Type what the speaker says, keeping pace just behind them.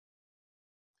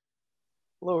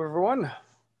Hello, everyone.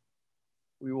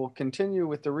 We will continue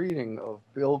with the reading of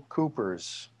Bill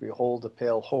Cooper's Behold a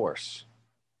Pale Horse.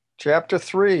 Chapter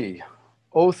 3,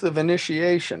 Oath of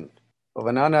Initiation of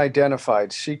an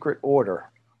Unidentified Secret Order.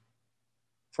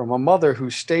 From a mother who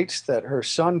states that her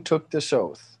son took this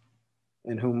oath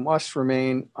and who must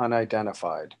remain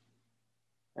unidentified.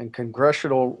 And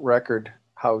Congressional Record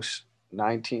House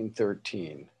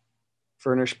 1913,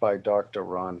 furnished by Dr.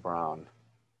 Ron Brown.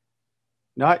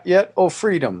 Not yet, O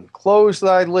freedom, close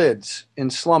thy lids in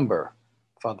slumber,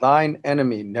 for thine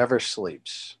enemy never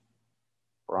sleeps.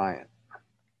 Bryant.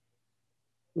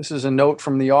 This is a note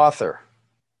from the author.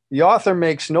 The author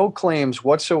makes no claims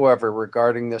whatsoever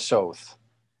regarding this oath.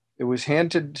 It was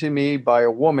handed to me by a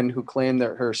woman who claimed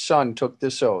that her son took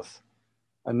this oath.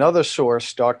 Another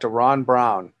source, Dr. Ron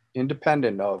Brown,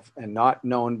 independent of and not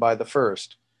known by the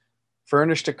first,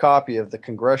 furnished a copy of the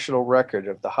Congressional Record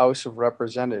of the House of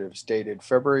Representatives dated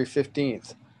February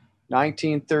 15th,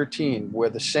 1913, where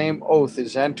the same oath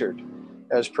is entered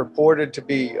as purported to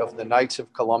be of the Knights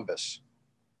of Columbus.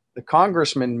 The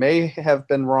congressman may have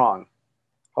been wrong.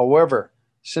 However,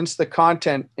 since the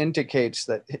content indicates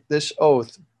that this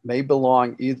oath may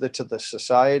belong either to the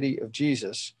Society of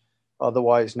Jesus,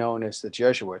 otherwise known as the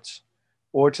Jesuits,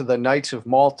 or to the Knights of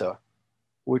Malta,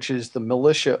 which is the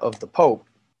militia of the Pope,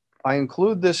 I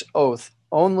include this oath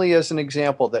only as an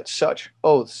example that such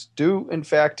oaths do in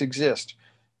fact exist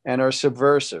and are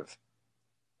subversive.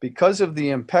 Because of the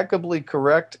impeccably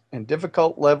correct and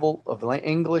difficult level of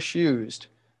English used,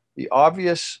 the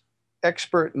obvious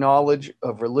expert knowledge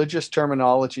of religious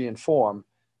terminology and form,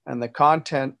 and the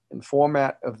content and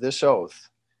format of this oath,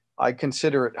 I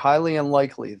consider it highly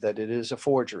unlikely that it is a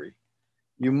forgery.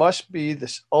 You must be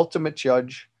the ultimate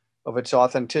judge of its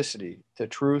authenticity. The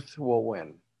truth will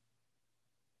win.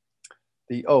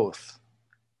 The oath.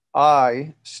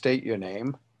 I state your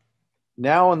name,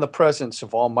 now in the presence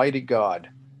of Almighty God,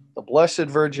 the Blessed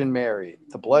Virgin Mary,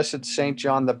 the Blessed Saint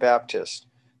John the Baptist,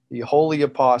 the holy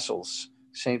apostles,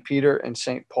 Saint Peter and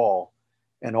Saint Paul,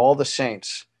 and all the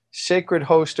saints, sacred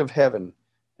host of heaven,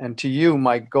 and to you,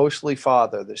 my ghostly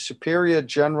father, the superior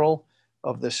general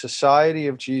of the Society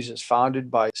of Jesus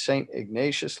founded by Saint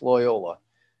Ignatius Loyola,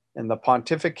 and the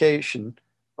pontification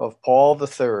of Paul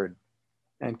III,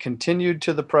 and continued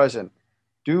to the present,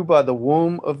 do by the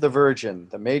womb of the Virgin,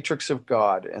 the matrix of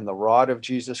God, and the rod of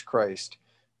Jesus Christ,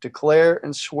 declare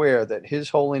and swear that His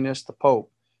Holiness the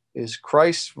Pope is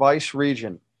Christ's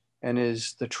vice-regent and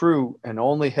is the true and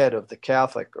only head of the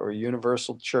Catholic or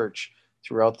Universal Church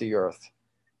throughout the earth,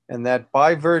 and that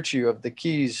by virtue of the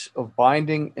keys of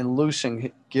binding and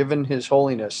loosing given His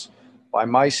Holiness by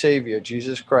my Savior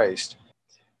Jesus Christ,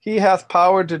 He hath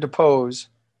power to depose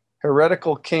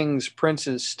heretical kings,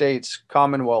 princes, states,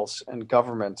 commonwealths, and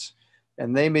governments,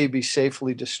 and they may be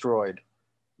safely destroyed.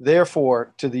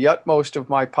 Therefore, to the utmost of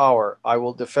my power, I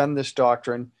will defend this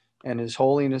doctrine and His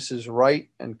Holiness's right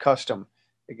and custom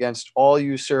against all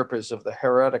usurpers of the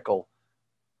heretical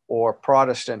or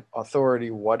Protestant authority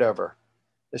whatever,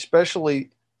 especially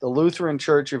the Lutheran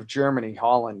Church of Germany,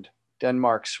 Holland,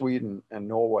 Denmark, Sweden, and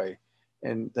Norway,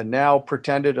 and the now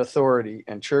pretended authority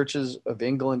and churches of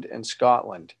England and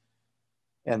Scotland,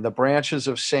 and the branches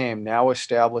of same now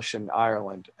established in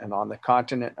Ireland and on the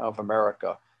continent of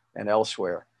America and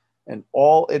elsewhere, and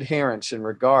all adherents in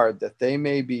regard that they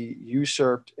may be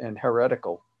usurped and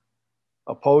heretical,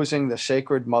 opposing the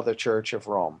sacred Mother Church of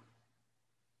Rome.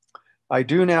 I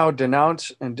do now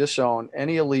denounce and disown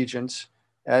any allegiance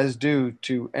as due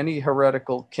to any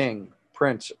heretical king,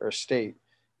 prince, or state,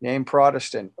 named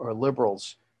Protestant or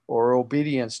liberals, or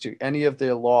obedience to any of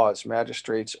their laws,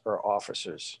 magistrates, or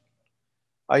officers.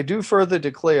 I do further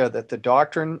declare that the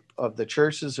doctrine of the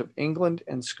churches of England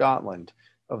and Scotland,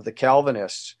 of the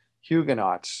Calvinists,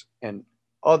 Huguenots, and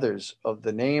others of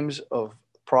the names of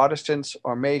Protestants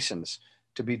or Masons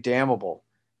to be damnable,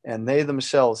 and they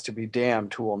themselves to be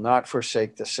damned who will not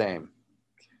forsake the same.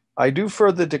 I do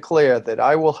further declare that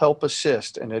I will help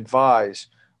assist and advise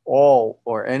all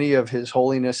or any of His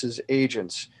Holiness's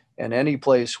agents in any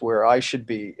place where I should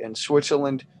be, in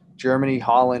Switzerland, Germany,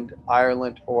 Holland,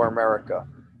 Ireland, or America,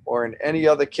 or in any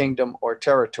other kingdom or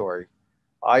territory,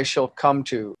 I shall come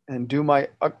to and do my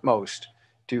utmost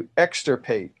to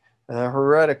extirpate the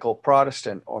heretical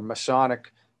Protestant or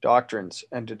Masonic doctrines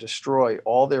and to destroy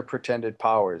all their pretended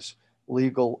powers,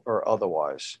 legal or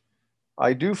otherwise.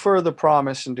 I do further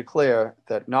promise and declare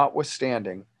that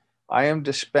notwithstanding, I am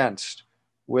dispensed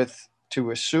with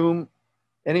to assume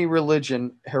any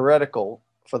religion heretical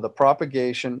for the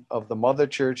propagation of the Mother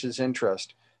Church's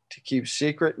interest, to keep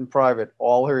secret and private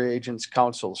all her agents'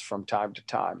 counsels from time to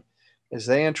time, as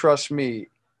they entrust me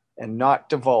and not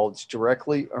divulged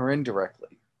directly or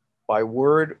indirectly, by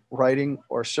word, writing,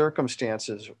 or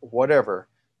circumstances whatever,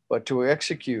 but to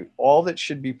execute all that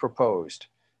should be proposed,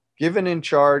 given in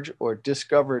charge or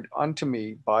discovered unto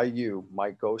me by you,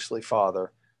 my ghostly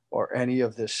father, or any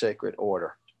of this sacred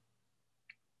order.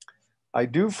 I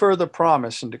do further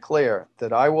promise and declare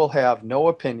that I will have no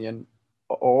opinion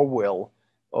or will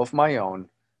of my own,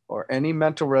 or any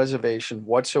mental reservation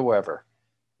whatsoever,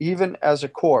 even as a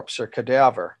corpse or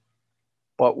cadaver,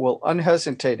 but will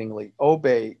unhesitatingly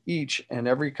obey each and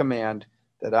every command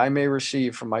that I may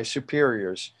receive from my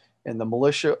superiors in the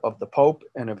militia of the Pope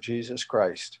and of Jesus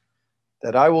Christ,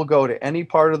 that I will go to any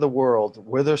part of the world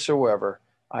whithersoever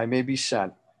I may be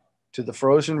sent, to the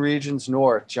frozen regions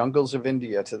north, jungles of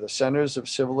India, to the centers of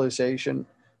civilization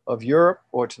of Europe,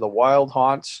 or to the wild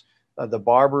haunts of the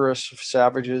barbarous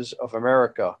savages of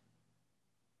America,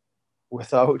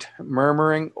 without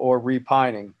murmuring or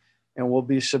repining, and will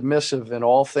be submissive in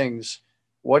all things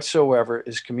whatsoever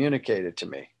is communicated to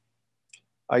me.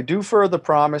 I do further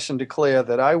promise and declare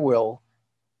that I will,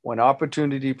 when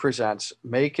opportunity presents,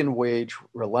 make and wage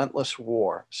relentless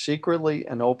war, secretly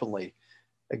and openly,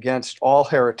 against all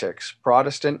heretics,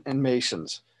 Protestant and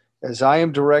Masons, as I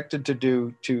am directed to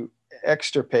do, to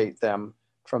extirpate them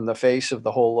from the face of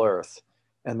the whole earth,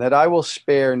 and that I will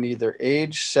spare neither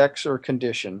age, sex, or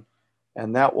condition,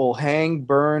 and that will hang,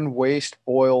 burn, waste,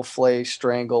 boil, flay,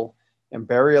 strangle, and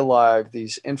bury alive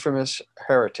these infamous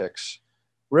heretics,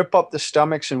 rip up the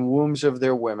stomachs and wombs of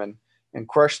their women, and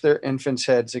crush their infants'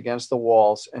 heads against the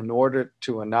walls in order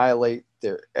to annihilate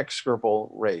their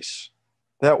execrable race.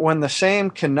 That when the same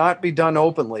cannot be done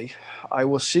openly, I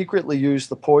will secretly use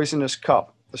the poisonous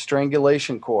cup, the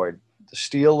strangulation cord, the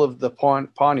steel of the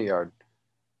poniard,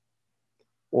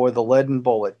 or the leaden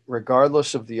bullet,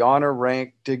 regardless of the honor,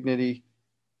 rank, dignity,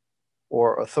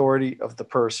 or authority of the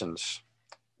persons,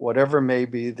 whatever may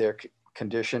be their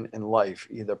condition in life,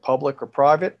 either public or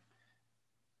private,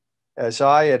 as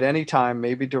I at any time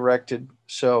may be directed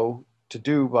so to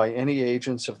do by any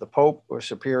agents of the Pope or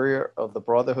Superior of the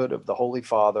Brotherhood of the Holy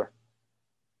Father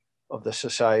of the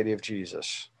Society of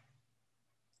Jesus.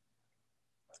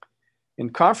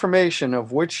 In confirmation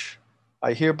of which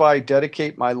I hereby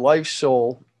dedicate my life,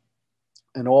 soul,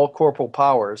 and all corporal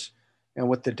powers, and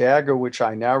with the dagger which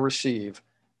I now receive,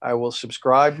 I will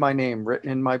subscribe my name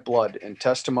written in my blood in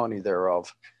testimony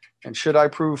thereof. And should I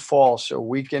prove false or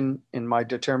weaken in my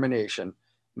determination,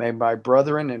 may my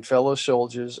brethren and fellow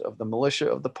soldiers of the militia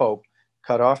of the Pope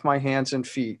cut off my hands and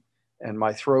feet, and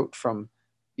my throat from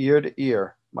ear to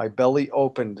ear, my belly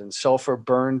opened and sulfur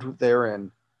burned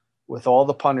therein, with all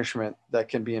the punishment that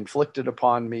can be inflicted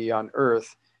upon me on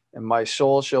earth, and my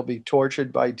soul shall be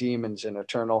tortured by demons in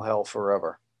eternal hell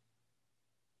forever.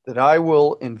 That I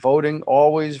will, in voting,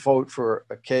 always vote for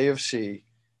a KFC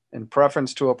in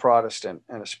preference to a Protestant,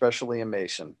 and especially a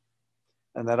Mason.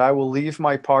 And that I will leave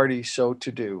my party so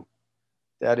to do,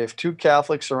 that if two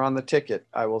Catholics are on the ticket,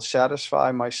 I will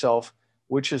satisfy myself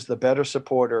which is the better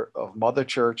supporter of Mother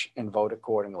Church and vote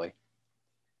accordingly.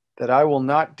 That I will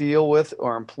not deal with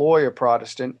or employ a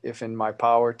Protestant if in my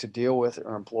power to deal with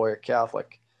or employ a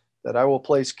Catholic. That I will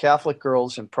place Catholic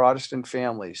girls in Protestant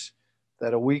families,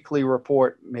 that a weekly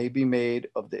report may be made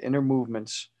of the inner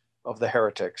movements of the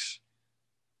heretics.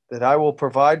 That I will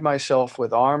provide myself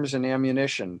with arms and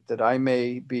ammunition, that I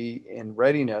may be in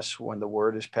readiness when the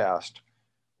word is passed,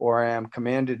 or I am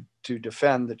commanded to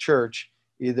defend the Church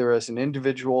either as an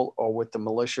individual or with the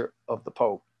militia of the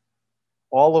Pope.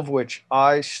 All of which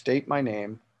I state my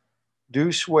name,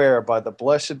 do swear by the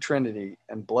blessed Trinity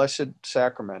and blessed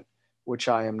sacrament, which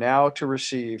I am now to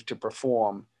receive to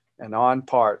perform, and on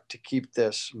part to keep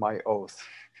this my oath.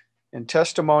 In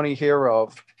testimony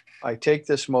hereof, I take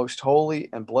this most holy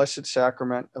and blessed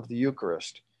sacrament of the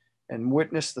Eucharist, and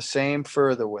witness the same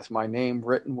further with my name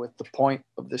written with the point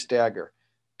of this dagger,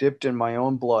 dipped in my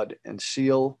own blood, and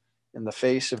seal in the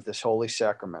face of this holy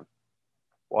sacrament.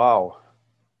 Wow.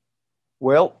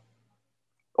 Well,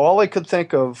 all I could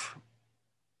think of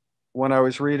when I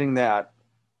was reading that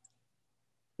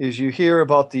is you hear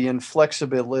about the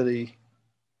inflexibility.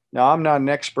 Now, I'm not an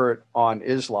expert on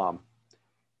Islam,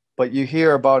 but you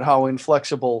hear about how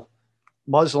inflexible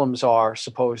Muslims are,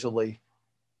 supposedly,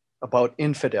 about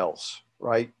infidels,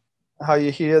 right? How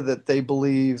you hear that they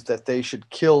believe that they should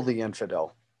kill the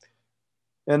infidel.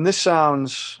 And this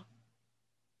sounds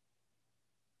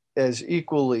as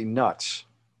equally nuts.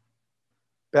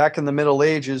 Back in the Middle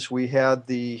Ages, we had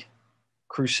the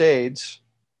Crusades,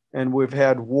 and we've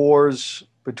had wars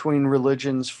between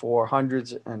religions for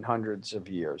hundreds and hundreds of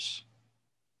years.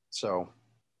 So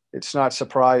it's not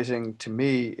surprising to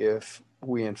me if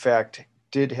we, in fact,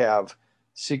 did have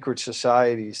secret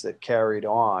societies that carried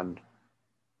on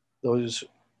those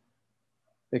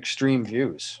extreme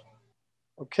views.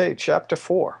 Okay, Chapter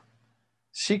 4,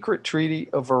 Secret Treaty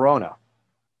of Verona,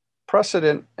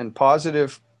 Precedent and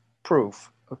Positive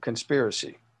Proof of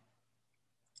Conspiracy.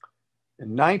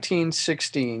 In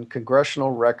 1916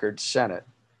 Congressional Record, Senate,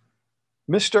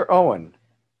 Mr. Owen,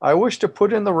 I wish to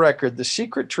put in the record the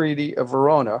secret treaty of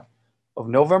Verona of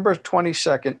November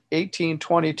 22nd,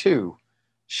 1822,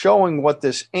 showing what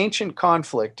this ancient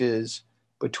conflict is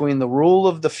between the rule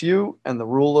of the few and the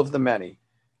rule of the many.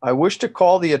 I wish to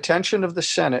call the attention of the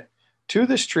Senate to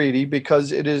this treaty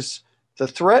because it is the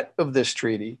threat of this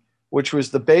treaty which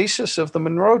was the basis of the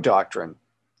Monroe Doctrine.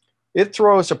 It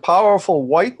throws a powerful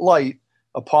white light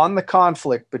upon the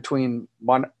conflict between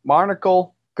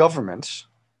monarchical governments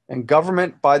and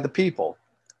government by the people.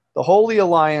 The Holy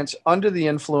Alliance, under the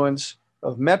influence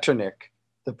of Metternich,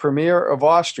 the Premier of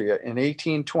Austria, in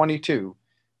 1822,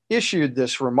 issued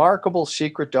this remarkable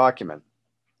secret document.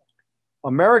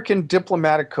 American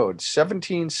Diplomatic Code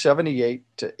 1778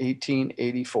 to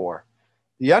 1884.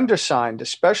 The undersigned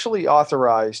especially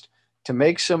authorized to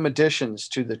make some additions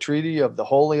to the Treaty of the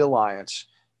Holy Alliance,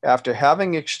 after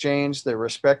having exchanged their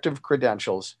respective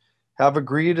credentials, have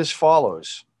agreed as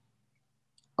follows.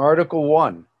 Article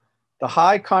 1. The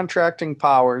high contracting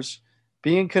powers,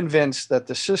 being convinced that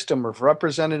the system of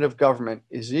representative government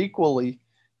is equally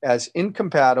as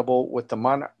incompatible with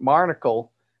the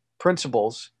monarchical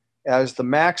principles as the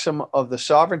maxim of the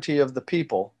sovereignty of the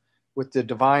people with the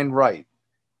divine right,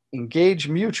 engage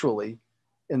mutually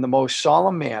in the most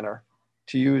solemn manner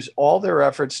to use all their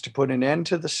efforts to put an end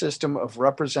to the system of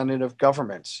representative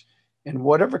governments in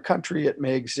whatever country it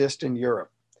may exist in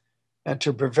Europe, and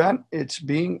to prevent its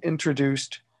being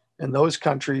introduced in those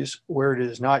countries where it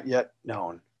is not yet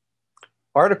known.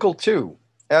 Article 2.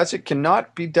 As it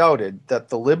cannot be doubted that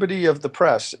the liberty of the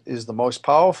press is the most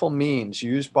powerful means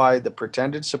used by the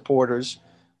pretended supporters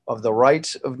of the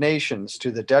rights of nations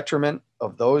to the detriment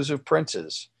of those of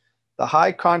princes, the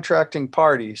high contracting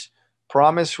parties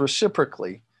promise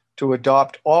reciprocally to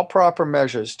adopt all proper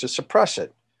measures to suppress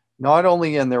it, not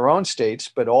only in their own states,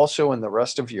 but also in the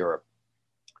rest of Europe.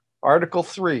 Article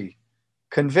 3.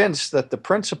 Convinced that the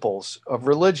principles of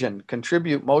religion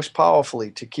contribute most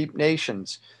powerfully to keep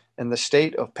nations in the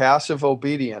state of passive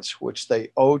obedience which they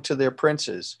owe to their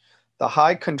princes, the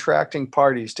high contracting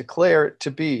parties declare it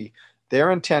to be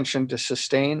their intention to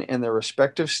sustain in their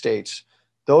respective states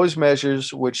those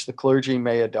measures which the clergy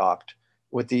may adopt,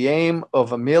 with the aim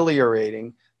of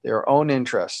ameliorating their own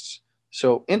interests,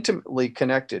 so intimately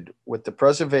connected with the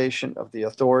preservation of the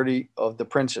authority of the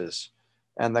princes,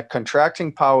 and the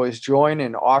contracting powers join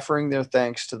in offering their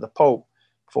thanks to the Pope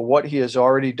for what he has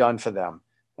already done for them,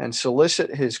 and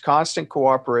solicit his constant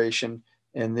cooperation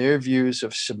in their views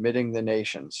of submitting the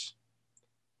nations.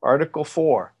 Article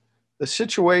 4. The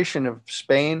situation of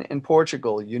Spain and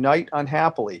Portugal unite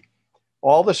unhappily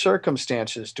all the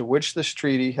circumstances to which this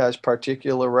treaty has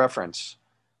particular reference.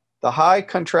 The high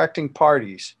contracting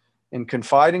parties, in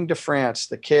confiding to France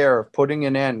the care of putting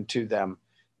an end to them,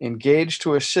 engage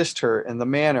to assist her in the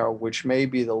manner which may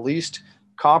be the least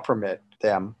compromit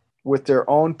them with their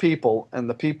own people and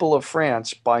the people of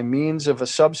France by means of a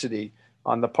subsidy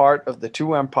on the part of the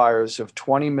two empires of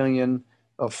 20 million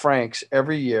of francs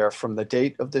every year from the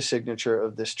date of the signature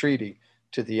of this treaty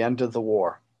to the end of the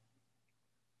war.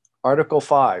 Article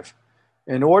 5.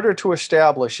 In order to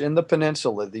establish in the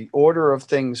peninsula the order of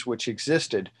things which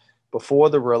existed before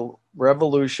the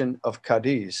revolution of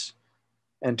Cadiz,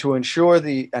 and to ensure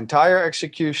the entire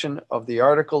execution of the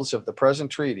articles of the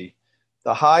present treaty,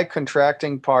 the high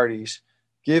contracting parties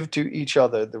give to each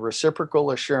other the reciprocal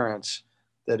assurance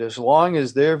that as long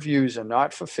as their views are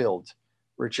not fulfilled,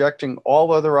 rejecting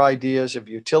all other ideas of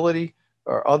utility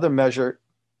or other measure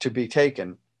to be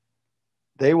taken,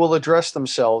 they will address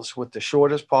themselves with the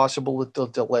shortest possible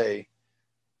delay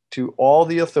to all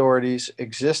the authorities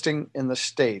existing in the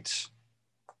states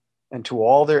and to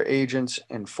all their agents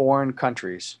in foreign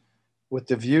countries, with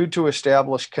the view to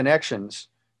establish connections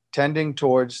tending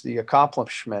towards the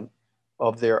accomplishment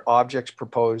of their objects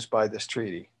proposed by this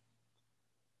treaty.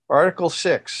 Article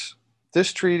 6.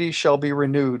 This treaty shall be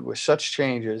renewed with such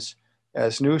changes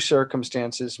as new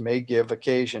circumstances may give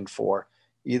occasion for,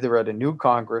 either at a new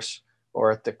Congress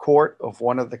or at the court of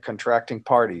one of the contracting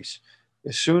parties,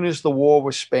 as soon as the war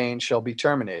with Spain shall be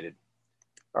terminated.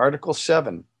 Article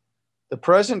 7. The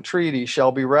present treaty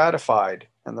shall be ratified,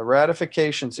 and the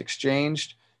ratifications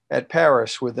exchanged at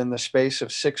Paris within the space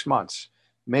of 6 months,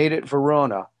 made at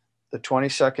Verona, the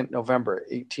 22nd November,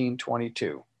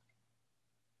 1822.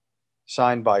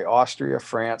 Signed by Austria,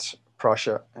 France,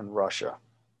 Prussia, and Russia.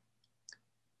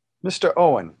 Mr.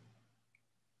 Owen,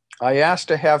 I asked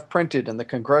to have printed in the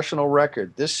Congressional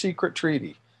Record this secret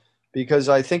treaty because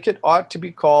I think it ought to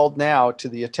be called now to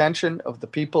the attention of the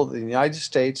people of the United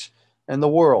States and the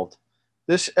world.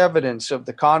 This evidence of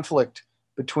the conflict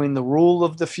between the rule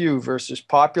of the few versus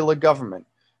popular government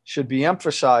should be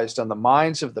emphasized on the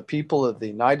minds of the people of the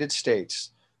United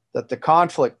States, that the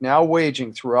conflict now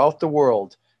waging throughout the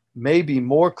world may be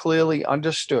more clearly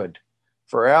understood.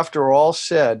 For after all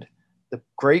said, the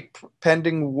great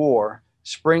pending war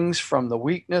springs from the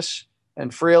weakness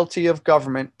and frailty of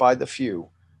government by the few,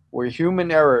 where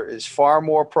human error is far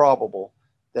more probable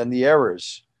than the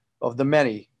errors of the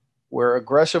many, where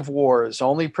aggressive war is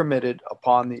only permitted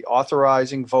upon the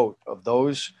authorizing vote of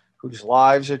those whose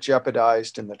lives are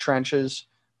jeopardized in the trenches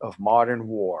of modern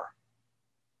war.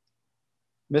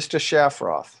 Mr.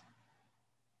 Shafroth,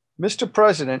 Mr.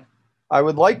 President, I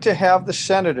would like to have the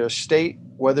senator state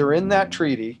whether in that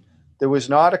treaty there was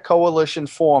not a coalition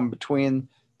formed between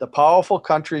the powerful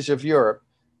countries of Europe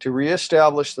to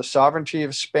reestablish the sovereignty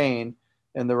of Spain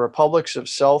and the republics of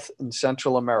South and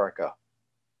Central America.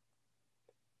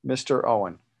 Mr.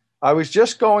 Owen, I was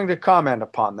just going to comment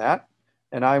upon that,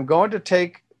 and I'm going to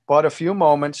take but a few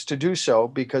moments to do so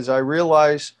because I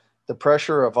realize the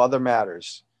pressure of other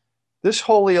matters. This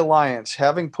Holy Alliance,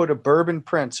 having put a Bourbon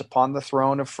prince upon the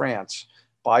throne of France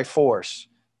by force,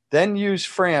 then used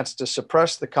France to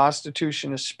suppress the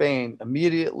Constitution of Spain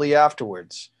immediately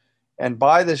afterwards, and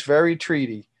by this very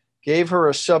treaty gave her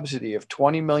a subsidy of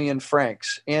 20 million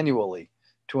francs annually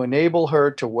to enable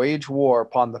her to wage war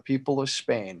upon the people of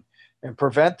Spain and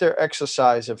prevent their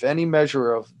exercise of any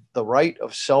measure of the right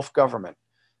of self-government.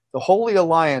 The Holy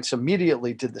Alliance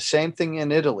immediately did the same thing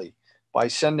in Italy by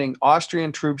sending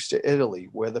Austrian troops to Italy,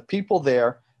 where the people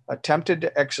there attempted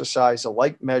to exercise a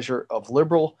like measure of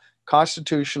liberal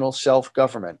constitutional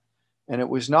self-government. And it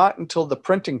was not until the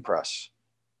printing press,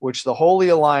 which the Holy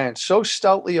Alliance so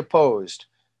stoutly opposed,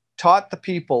 taught the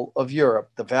people of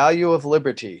Europe the value of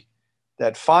liberty,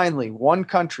 that finally one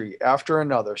country after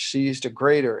another seized a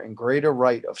greater and greater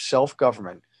right of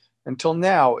self-government, until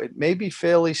now it may be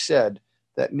fairly said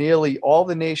that nearly all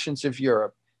the nations of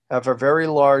Europe have a very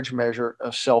large measure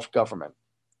of self-government.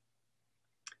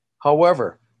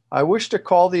 However, I wish to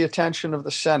call the attention of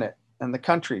the Senate and the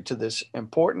country to this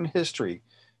important history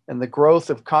and the growth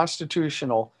of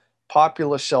constitutional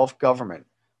popular self-government.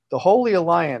 The Holy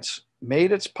Alliance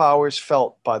made its powers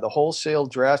felt by the wholesale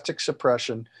drastic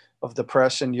suppression of the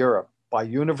press in Europe, by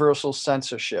universal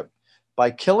censorship, by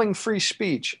killing free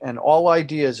speech and all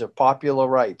ideas of popular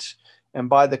rights, and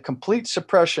by the complete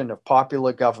suppression of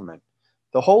popular government.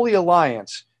 The Holy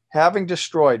Alliance, having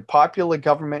destroyed popular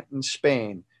government in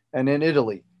Spain and in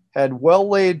Italy, had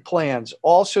well-laid plans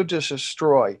also to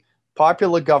destroy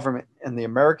popular government in the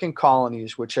American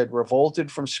colonies which had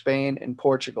revolted from Spain and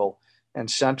Portugal and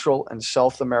Central and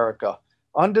South America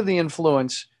under the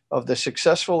influence of the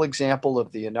successful example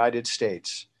of the United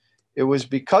States. It was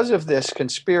because of this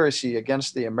conspiracy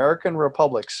against the American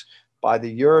republics by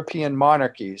the European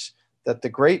monarchies that the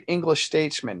great English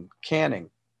statesman, Canning,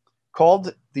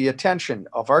 called the attention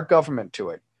of our government to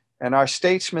it, and our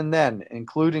statesmen then,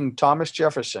 including Thomas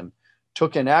Jefferson,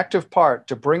 took an active part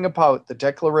to bring about the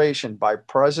declaration by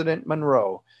President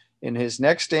Monroe in his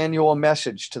next annual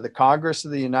message to the Congress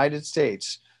of the United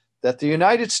States that the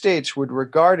United States would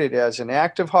regard it as an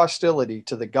act of hostility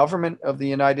to the government of the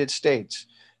United States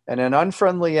and an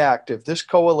unfriendly act if this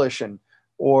coalition,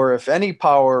 or if any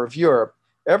power of Europe,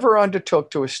 ever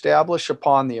undertook to establish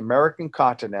upon the American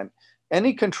continent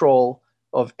any control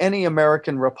of any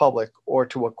American republic or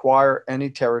to acquire any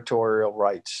territorial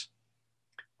rights.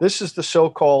 This is the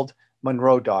so-called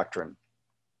Monroe Doctrine.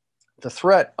 The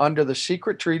threat under the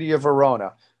secret Treaty of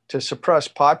Verona to suppress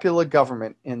popular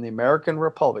government in the American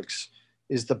republics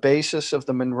is the basis of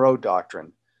the Monroe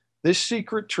Doctrine. This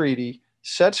secret treaty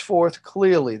sets forth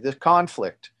clearly the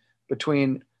conflict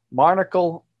between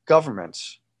monarchical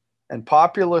governments and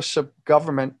popular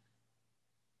government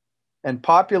and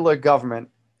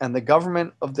the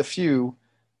government of the few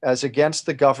as against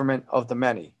the government of the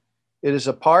many. It is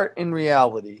a part in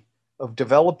reality of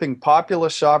developing popular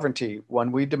sovereignty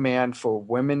when we demand for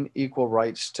women equal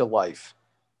rights to life,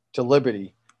 to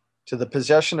liberty, to the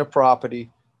possession of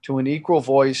property, to an equal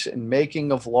voice in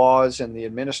making of laws and the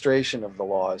administration of the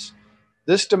laws.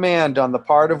 This demand on the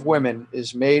part of women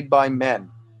is made by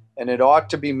men, and it ought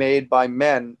to be made by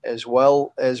men as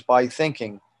well as by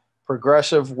thinking,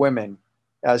 progressive women,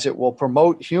 as it will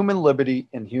promote human liberty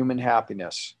and human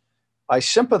happiness. I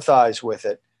sympathize with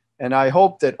it, and I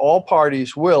hope that all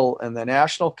parties will, in the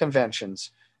national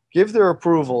conventions, give their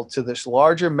approval to this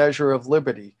larger measure of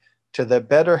liberty to the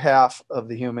better half of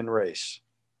the human race.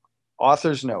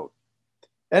 Author's note: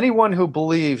 anyone who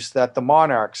believes that the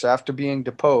monarchs, after being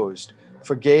deposed,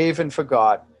 forgave and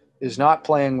forgot is not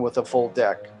playing with a full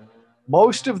deck.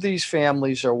 Most of these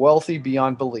families are wealthy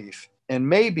beyond belief and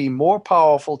may be more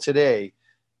powerful today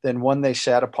than when they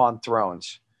sat upon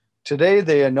thrones. Today,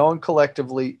 they are known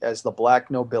collectively as the Black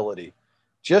Nobility.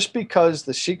 Just because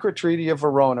the secret Treaty of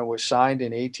Verona was signed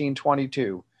in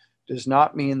 1822 does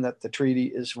not mean that the treaty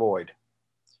is void.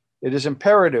 It is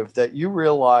imperative that you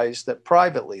realize that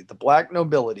privately, the Black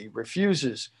Nobility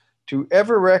refuses to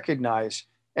ever recognize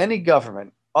any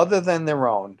government other than their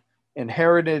own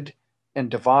inherited and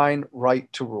divine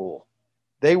right to rule.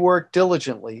 They work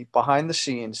diligently behind the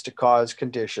scenes to cause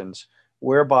conditions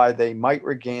whereby they might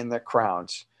regain their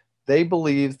crowns. They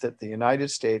believe that the United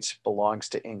States belongs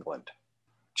to England.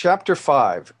 Chapter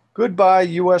 5: Goodbye,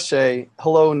 USA,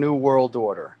 Hello, New World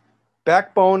Order.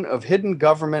 Backbone of hidden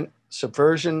government,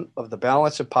 subversion of the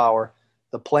balance of power,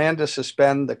 the plan to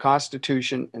suspend the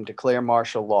Constitution and declare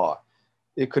martial law.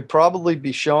 It could probably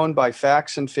be shown by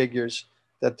facts and figures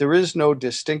that there is no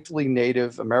distinctly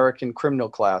Native American criminal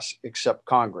class except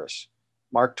Congress.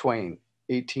 Mark Twain,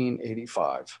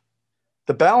 1885.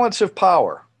 The balance of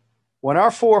power. When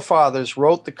our forefathers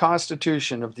wrote the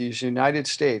Constitution of these United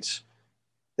States,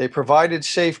 they provided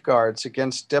safeguards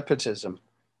against despotism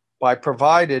by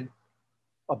providing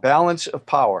a balance of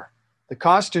power. The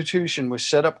Constitution was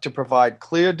set up to provide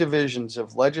clear divisions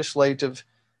of legislative,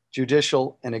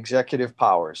 judicial, and executive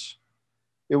powers.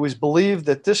 It was believed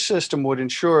that this system would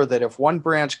ensure that if one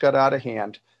branch got out of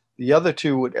hand, the other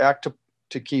two would act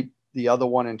to keep the other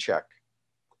one in check.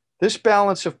 This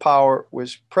balance of power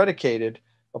was predicated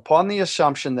upon the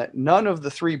assumption that none of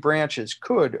the three branches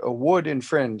could or would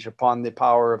infringe upon the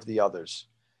power of the others.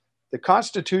 The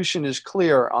Constitution is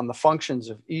clear on the functions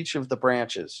of each of the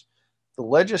branches. The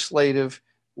legislative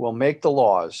will make the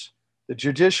laws. The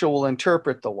judicial will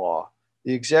interpret the law.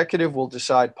 The executive will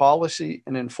decide policy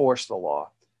and enforce the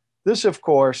law. This, of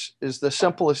course, is the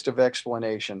simplest of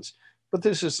explanations, but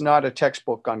this is not a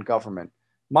textbook on government.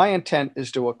 My intent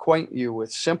is to acquaint you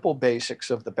with simple basics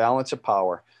of the balance of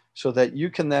power so that you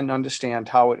can then understand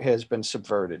how it has been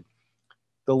subverted.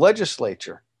 The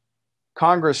legislature,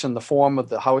 Congress in the form of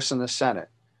the House and the Senate,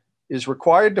 is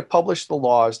required to publish the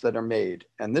laws that are made,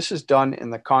 and this is done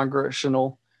in the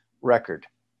Congressional Record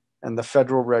and the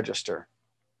Federal Register.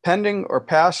 Pending or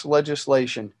passed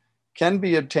legislation can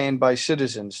be obtained by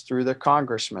citizens through their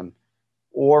congressman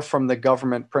or from the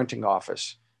government printing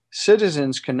office.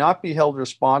 Citizens cannot be held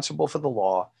responsible for the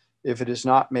law if it is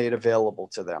not made available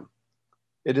to them.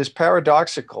 It is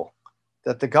paradoxical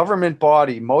that the government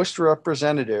body most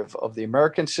representative of the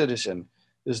American citizen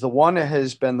is the one that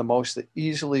has been the most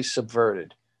easily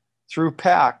subverted. Through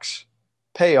PACs,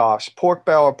 payoffs, pork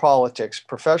barrel politics,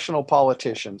 professional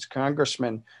politicians,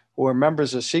 congressmen who are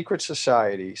members of secret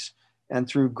societies, and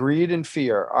through greed and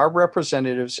fear, our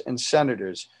representatives and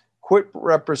senators quit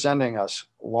representing us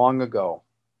long ago.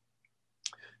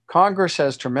 Congress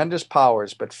has tremendous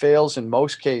powers, but fails in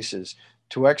most cases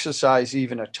to exercise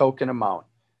even a token amount.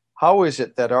 How is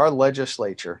it that our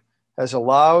legislature has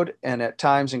allowed and at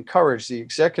times encouraged the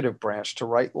executive branch to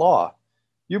write law?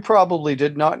 You probably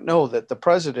did not know that the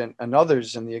president and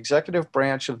others in the executive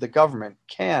branch of the government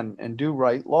can and do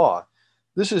write law.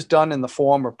 This is done in the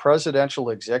form of presidential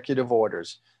executive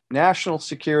orders, National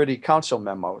Security Council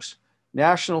memos,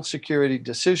 National Security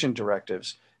Decision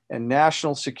Directives, and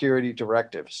National Security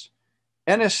Directives.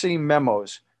 NSC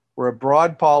memos were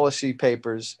broad policy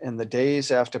papers in the days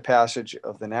after passage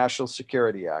of the National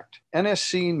Security Act.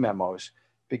 NSC memos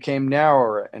became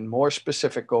narrower and more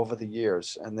specific over the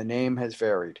years, and the name has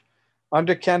varied.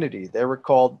 Under Kennedy, they were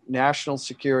called National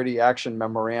Security Action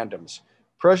Memorandums.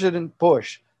 President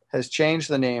Bush has changed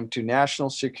the name to National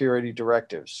Security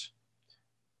Directives.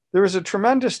 There is a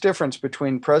tremendous difference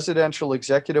between presidential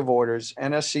executive orders,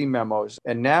 NSC memos,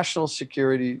 and National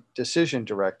Security Decision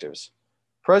Directives.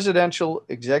 Presidential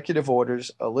executive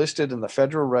orders are listed in the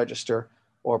Federal Register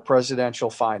or presidential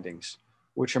findings,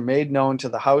 which are made known to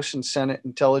the House and Senate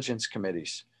Intelligence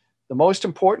Committees. The most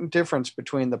important difference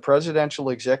between the presidential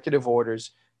executive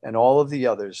orders and all of the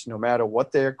others, no matter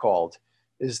what they are called,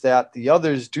 is that the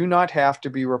others do not have to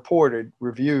be reported,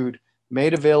 reviewed,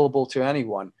 made available to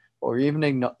anyone, or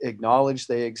even acknowledge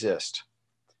they exist.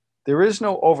 There is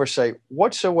no oversight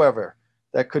whatsoever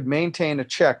that could maintain a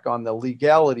check on the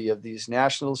legality of these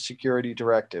national security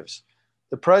directives.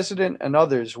 The president and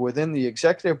others within the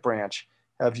executive branch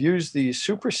have used these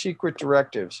super secret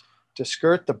directives to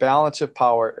skirt the balance of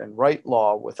power and write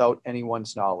law without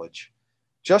anyone's knowledge.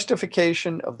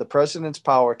 Justification of the president's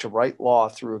power to write law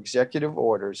through executive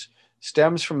orders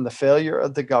stems from the failure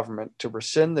of the government to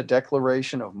rescind the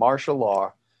declaration of martial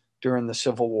law during the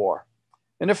Civil War.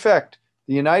 In effect,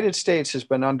 the United States has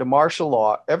been under martial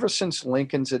law ever since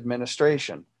Lincoln's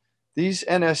administration. These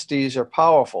NSDs are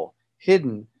powerful,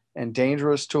 hidden, and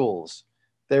dangerous tools.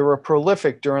 They were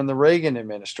prolific during the Reagan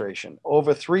administration.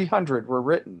 Over 300 were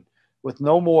written, with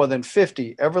no more than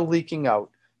 50 ever leaking out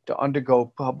to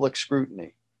undergo public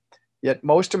scrutiny. Yet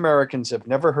most Americans have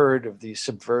never heard of these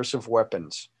subversive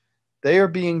weapons. They are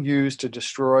being used to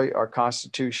destroy our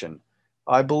Constitution.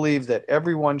 I believe that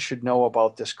everyone should know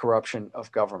about this corruption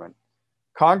of government.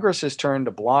 Congress has turned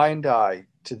a blind eye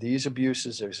to these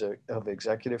abuses of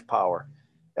executive power.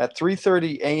 At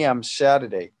 3:30 a.m.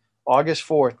 Saturday, August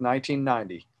 4th,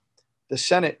 1990, the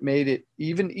Senate made it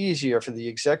even easier for the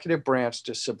executive branch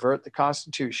to subvert the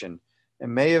Constitution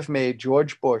and may have made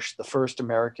George Bush the first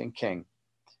American king.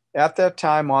 At that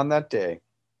time, on that day,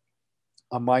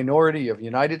 a minority of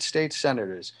United States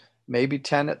senators, maybe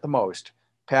 10 at the most,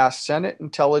 passed Senate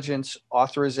Intelligence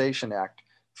Authorization Act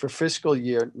for fiscal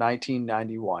year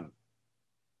 1991.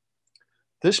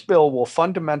 This bill will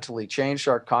fundamentally change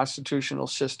our constitutional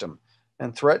system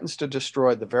and threatens to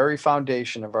destroy the very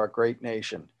foundation of our great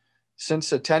nation.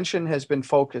 Since attention has been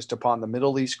focused upon the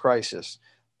Middle East crisis,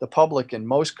 the public and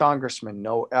most congressmen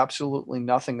know absolutely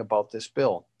nothing about this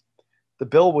bill. The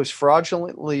bill was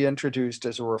fraudulently introduced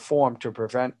as a reform to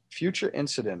prevent future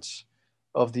incidents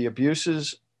of the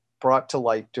abuses brought to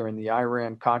light during the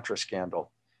Iran-Contra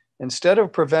scandal. Instead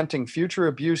of preventing future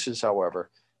abuses,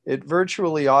 however, it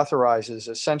virtually authorizes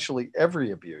essentially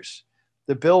every abuse.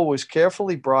 The bill was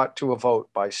carefully brought to a vote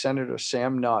by Senator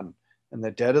Sam Nunn in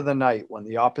the dead of the night when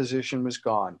the opposition was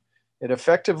gone. It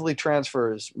effectively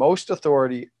transfers most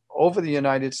authority over the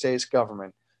United States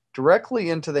government directly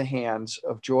into the hands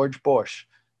of George Bush,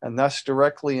 and thus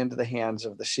directly into the hands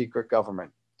of the secret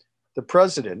government. The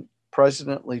president,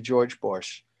 President George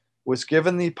Bush, was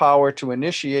given the power to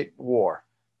initiate war,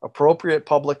 appropriate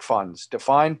public funds,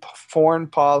 define foreign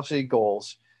policy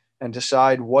goals, and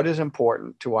decide what is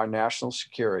important to our national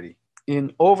security.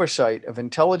 In oversight of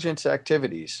intelligence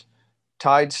activities,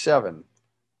 Tide 7,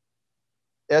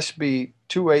 SB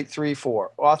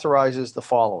 2834 authorizes the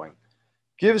following.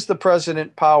 Gives the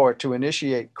president power to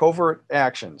initiate covert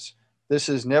actions. This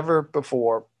has never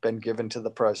before been given to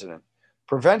the president.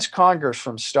 Prevents Congress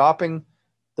from stopping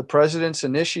the president's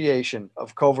initiation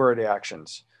of covert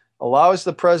actions. Allows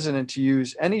the president to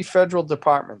use any federal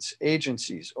departments,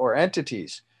 agencies, or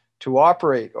entities to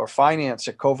operate or finance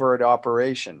a covert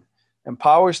operation.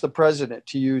 Empowers the president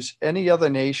to use any other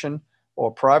nation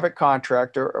or private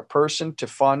contractor or person to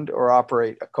fund or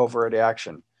operate a covert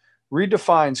action.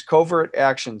 Redefines covert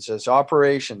actions as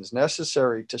operations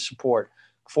necessary to support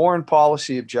foreign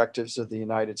policy objectives of the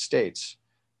United States,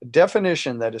 a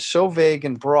definition that is so vague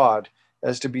and broad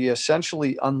as to be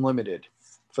essentially unlimited.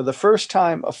 For the first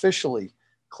time officially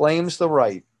claims the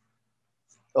right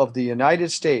of the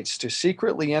United States to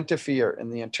secretly interfere in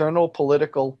the internal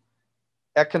political,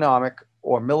 economic,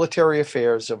 or military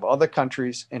affairs of other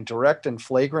countries in direct and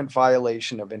flagrant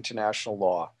violation of international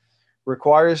law.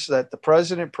 Requires that the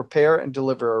president prepare and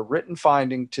deliver a written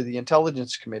finding to the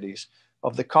intelligence committees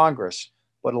of the Congress,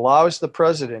 but allows the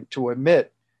president to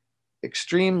omit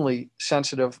extremely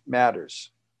sensitive matters,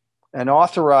 and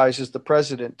authorizes the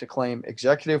president to claim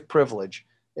executive privilege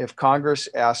if Congress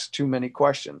asks too many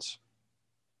questions.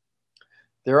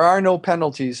 There are no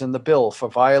penalties in the bill for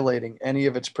violating any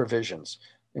of its provisions,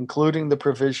 including the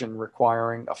provision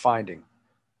requiring a finding.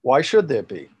 Why should there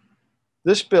be?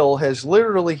 This bill has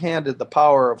literally handed the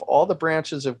power of all the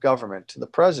branches of government to the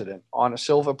president on a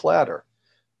silver platter.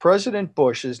 President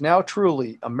Bush is now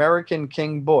truly American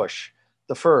King Bush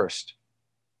the First.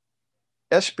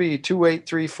 SB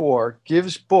 2834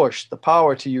 gives Bush the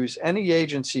power to use any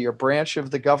agency or branch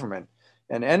of the government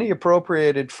and any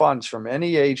appropriated funds from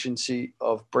any agency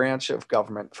or branch of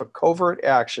government for covert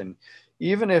action,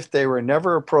 even if they were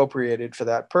never appropriated for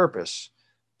that purpose.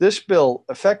 This bill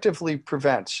effectively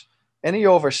prevents any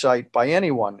oversight by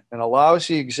anyone and allows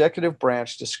the executive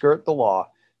branch to skirt the law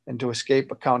and to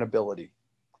escape accountability.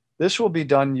 This will be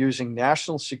done using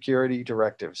national security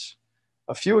directives.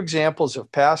 A few examples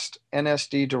of past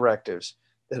NSD directives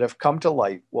that have come to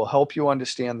light will help you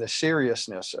understand the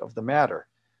seriousness of the matter.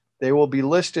 They will be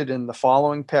listed in the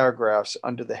following paragraphs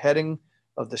under the heading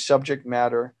of the subject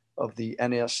matter of the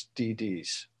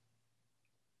NSDDs.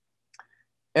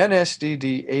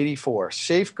 NSDD 84,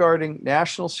 Safeguarding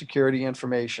National Security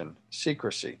Information,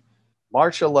 Secrecy.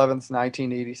 March 11,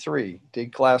 1983,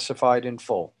 declassified in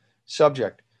full.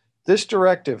 Subject, This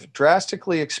directive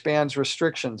drastically expands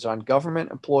restrictions on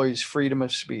government employees' freedom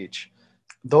of speech.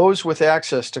 Those with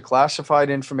access to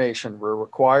classified information were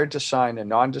required to sign a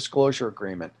non-disclosure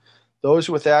agreement. Those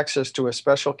with access to a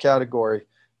special category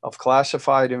of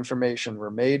classified information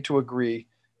were made to agree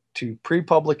to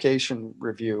pre-publication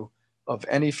review of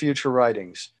any future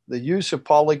writings. The use of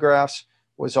polygraphs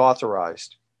was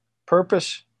authorized.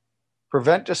 Purpose: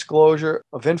 prevent disclosure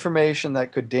of information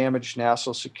that could damage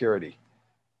national security.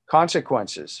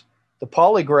 Consequences: the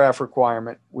polygraph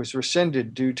requirement was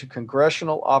rescinded due to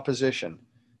congressional opposition.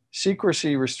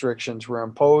 Secrecy restrictions were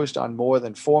imposed on more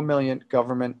than 4 million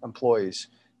government employees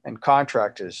and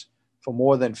contractors for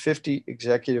more than 50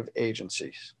 executive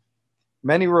agencies.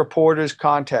 Many reporters'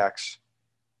 contacts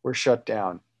were shut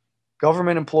down.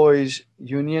 Government employees,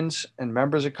 unions, and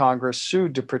members of Congress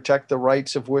sued to protect the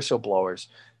rights of whistleblowers,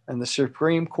 and the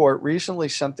Supreme Court recently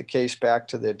sent the case back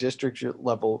to the district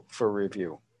level for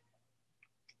review.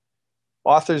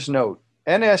 Author's note: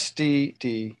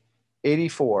 NSDD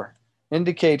 84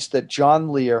 indicates that John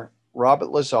Lear, Robert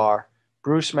Lazar,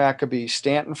 Bruce Maccabee,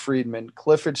 Stanton Friedman,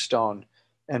 Clifford Stone,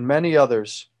 and many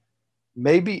others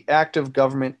may be active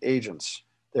government agents.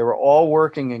 They were all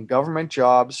working in government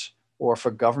jobs or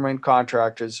for government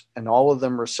contractors, and all of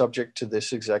them were subject to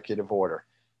this executive order.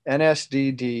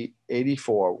 NSDD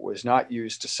 84 was not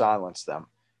used to silence them,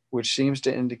 which seems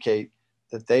to indicate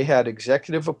that they had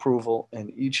executive approval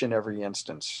in each and every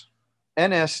instance.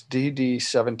 NSDD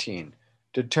 17,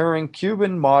 deterring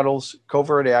Cuban models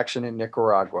covert action in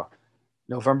Nicaragua,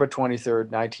 November 23,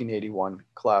 1981,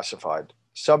 classified.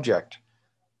 Subject: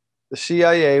 the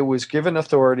CIA was given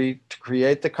authority to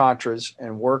create the Contras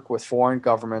and work with foreign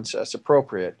governments as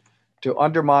appropriate to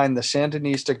undermine the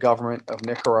Sandinista government of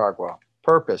Nicaragua.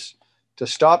 Purpose: to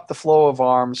stop the flow of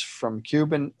arms from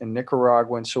Cuban and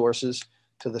Nicaraguan sources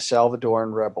to the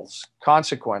Salvadoran rebels.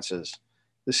 Consequences: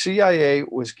 the CIA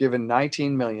was given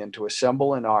 $19 million to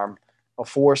assemble and arm a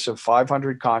force of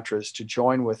 500 Contras to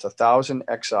join with 1,000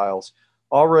 exiles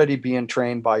already being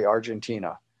trained by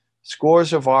Argentina.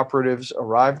 Scores of operatives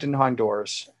arrived in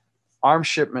Honduras. Arms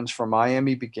shipments from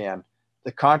Miami began.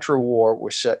 The Contra War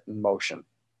was set in motion.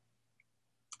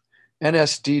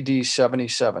 NSDD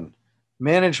 77,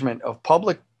 management of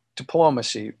public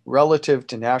diplomacy relative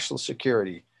to national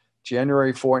security,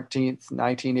 January 14,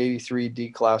 1983,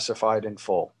 declassified in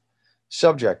full.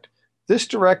 Subject: this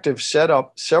directive set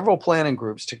up several planning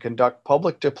groups to conduct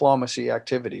public diplomacy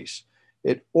activities.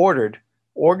 It ordered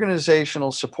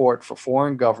organizational support for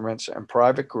foreign governments and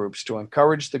private groups to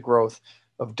encourage the growth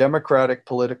of democratic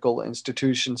political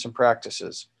institutions and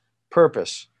practices.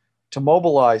 Purpose: to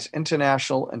mobilize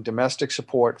international and domestic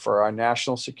support for our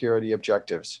national security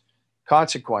objectives.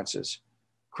 Consequences: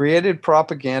 created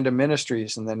propaganda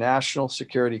ministries in the National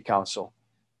Security Council,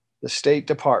 the State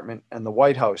Department, and the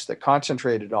White House that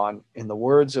concentrated on, in the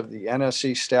words of the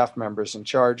NSC staff members in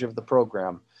charge of the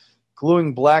program,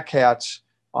 gluing black hats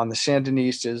on the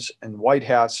Sandinistas and white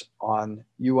hats on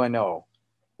UNO,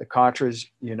 the Contras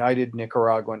United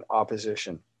Nicaraguan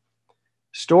Opposition.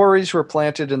 Stories were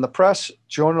planted in the press.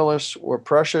 Journalists were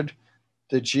pressured.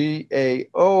 The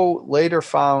GAO later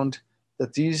found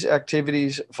that these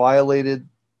activities violated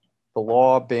the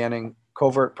law banning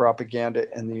covert propaganda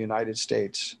in the United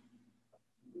States.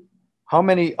 How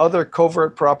many other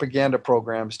covert propaganda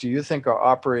programs do you think are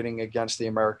operating against the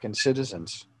American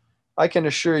citizens? I can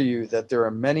assure you that there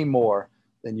are many more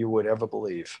than you would ever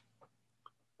believe.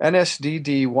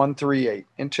 NSDD 138,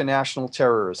 International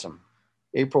Terrorism,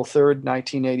 April 3,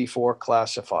 1984,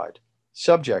 classified.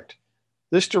 Subject: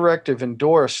 this directive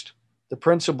endorsed the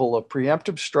principle of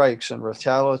preemptive strikes and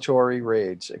retaliatory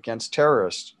raids against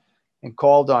terrorists and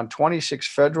called on 26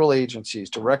 federal agencies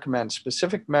to recommend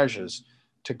specific measures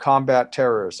to combat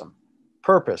terrorism.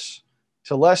 Purpose: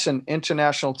 to lessen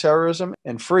international terrorism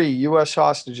and free U.S.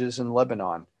 hostages in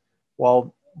Lebanon.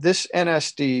 While this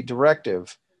NSD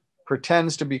directive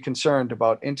pretends to be concerned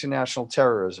about international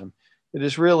terrorism, it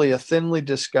is really a thinly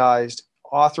disguised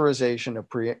authorization of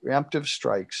preemptive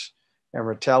strikes and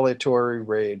retaliatory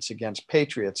raids against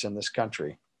patriots in this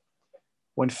country.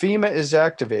 When FEMA is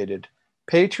activated,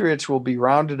 patriots will be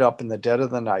rounded up in the dead of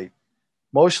the night,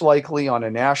 most likely on a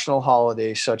national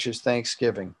holiday such as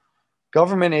Thanksgiving.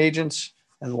 Government agents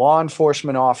and law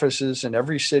enforcement officers in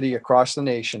every city across the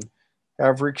nation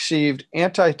have received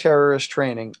anti-terrorist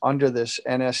training under this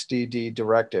NSDD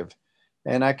directive,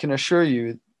 and I can assure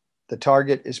you the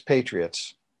target is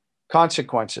patriots.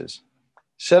 Consequences: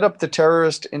 set up the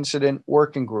Terrorist Incident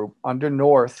Working Group under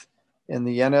North in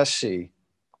the NSC.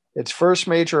 Its first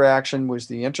major action was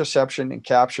the interception and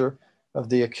capture of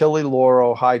the Achille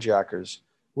Lauro hijackers,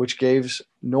 which gave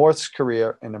North's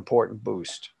career an important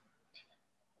boost.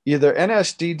 Either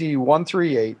NSDD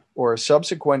 138 or a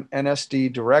subsequent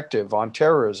NSD directive on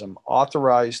terrorism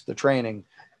authorized the training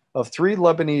of 3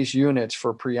 Lebanese units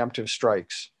for preemptive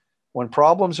strikes. When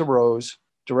problems arose,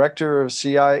 Director of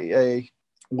CIA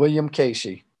William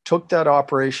Casey took that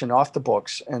operation off the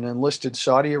books and enlisted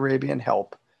Saudi Arabian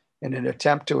help in an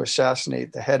attempt to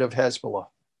assassinate the head of Hezbollah.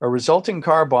 A resulting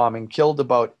car bombing killed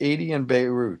about 80 in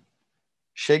Beirut.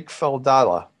 Sheikh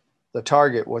Feldallah, the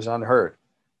target, was unhurt.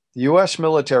 The U.S.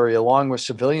 military, along with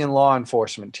civilian law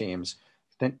enforcement teams,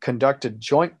 conducted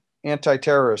joint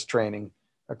anti-terrorist training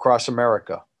across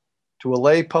America. To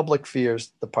allay public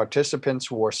fears, the participants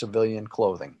wore civilian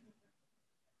clothing.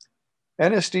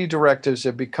 NSD directives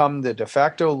have become the de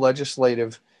facto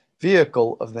legislative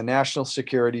vehicle of the national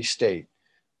security state.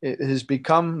 It has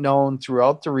become known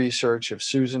throughout the research of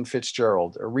Susan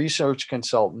Fitzgerald, a research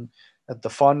consultant at the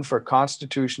Fund for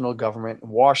Constitutional Government in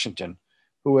Washington,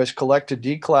 who has collected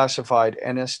declassified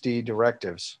NSD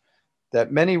directives,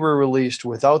 that many were released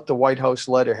without the White House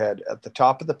letterhead at the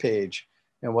top of the page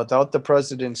and without the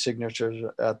president's signatures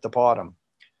at the bottom.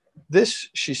 This,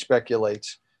 she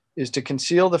speculates, is to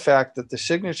conceal the fact that the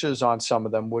signatures on some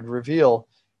of them would reveal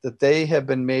that they have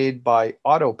been made by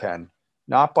AutoPen,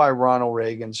 not by Ronald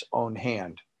Reagan's own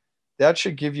hand. That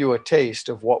should give you a taste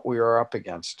of what we are up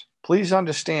against. Please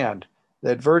understand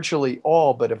that virtually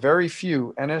all but a very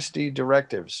few NSD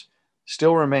directives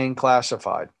still remain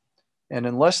classified, and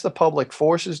unless the public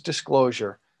forces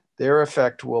disclosure, their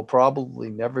effect will probably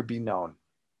never be known.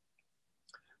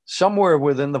 Somewhere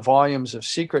within the volumes of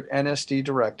secret NSD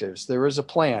directives, there is a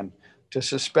plan to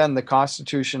suspend the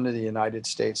Constitution of the United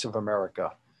States of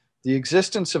America. The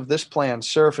existence of this plan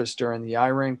surfaced during the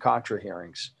Iran-Contra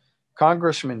hearings.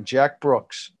 Congressman Jack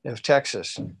Brooks of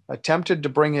Texas attempted to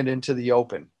bring it into the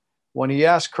open. When he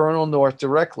asked Colonel North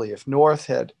directly if North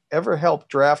had ever helped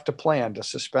draft a plan to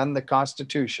suspend the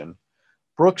Constitution,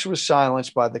 Brooks was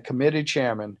silenced by the committee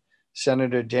chairman,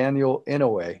 Senator Daniel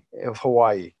Inouye of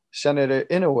Hawaii. Senator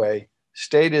Inouye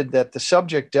stated that the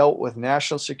subject dealt with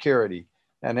national security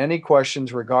and any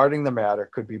questions regarding the matter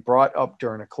could be brought up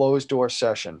during a closed-door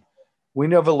session. We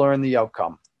never learned the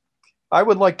outcome. I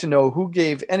would like to know who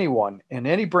gave anyone in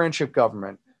any branch of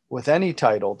government with any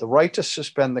title the right to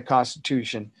suspend the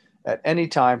Constitution at any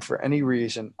time for any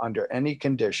reason under any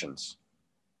conditions.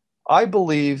 I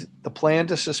believe the plan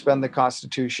to suspend the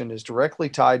Constitution is directly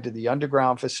tied to the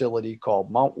underground facility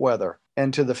called Mount Weather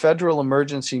and to the Federal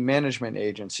Emergency Management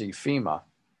Agency, FEMA.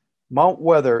 Mount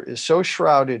Weather is so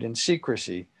shrouded in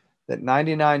secrecy that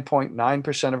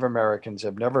 99.9% of Americans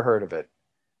have never heard of it.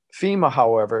 FEMA,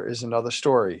 however, is another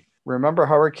story. Remember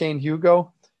Hurricane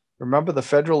Hugo? Remember the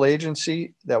federal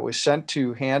agency that was sent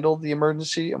to handle the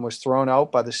emergency and was thrown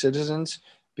out by the citizens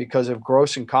because of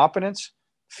gross incompetence?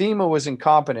 FEMA was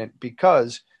incompetent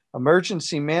because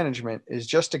emergency management is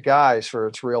just a guise for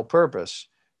its real purpose,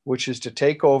 which is to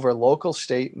take over local,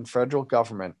 state, and federal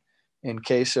government in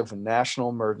case of a national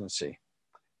emergency.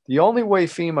 The only way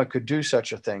FEMA could do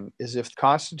such a thing is if the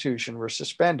Constitution were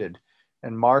suspended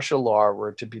and martial law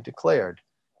were to be declared.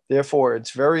 Therefore,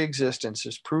 its very existence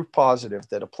is proof positive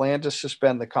that a plan to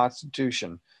suspend the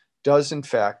Constitution does in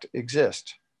fact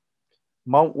exist.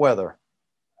 Mount Weather.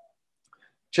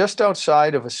 Just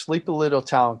outside of a sleepy little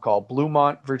town called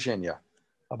Bluemont, Virginia,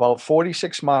 about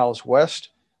 46 miles west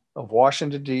of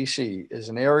Washington, D.C., is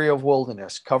an area of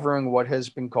wilderness covering what has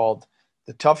been called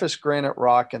the toughest granite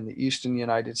rock in the eastern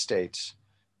United States.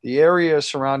 The area is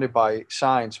surrounded by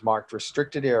signs marked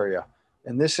restricted area,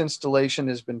 and this installation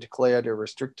has been declared a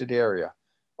restricted area.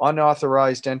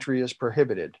 Unauthorized entry is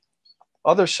prohibited.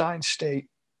 Other signs state,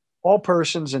 all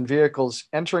persons and vehicles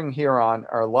entering hereon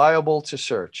are liable to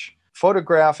search.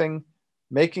 Photographing,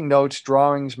 making notes,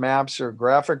 drawings, maps, or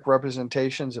graphic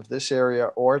representations of this area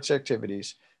or its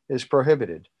activities is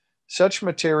prohibited. Such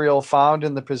material found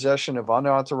in the possession of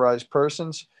unauthorized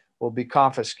persons will be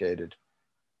confiscated.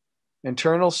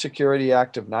 Internal Security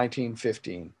Act of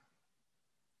 1915.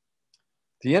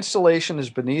 The installation is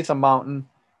beneath a mountain,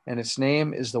 and its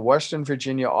name is the Western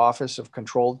Virginia Office of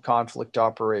Controlled Conflict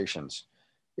Operations.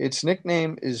 Its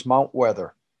nickname is Mount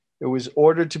Weather. It was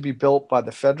ordered to be built by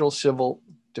the Federal Civil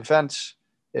Defense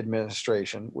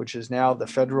Administration, which is now the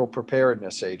Federal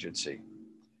Preparedness Agency.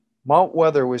 Mount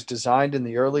Weather was designed in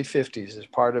the early 50s as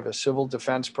part of a civil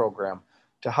defense program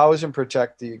to house and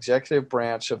protect the executive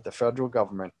branch of the federal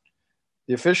government.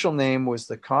 The official name was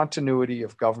the Continuity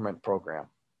of Government Program.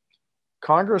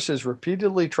 Congress has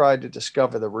repeatedly tried to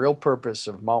discover the real purpose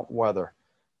of Mount Weather,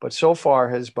 but so far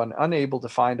has been unable to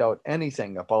find out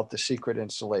anything about the secret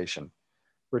installation.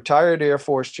 Retired Air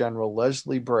Force General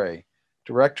Leslie Bray,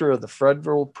 director of the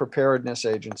Federal Preparedness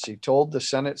Agency, told the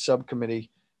Senate Subcommittee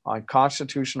on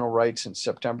Constitutional Rights in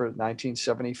September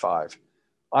 1975,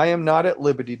 "I am not at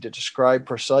liberty to describe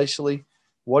precisely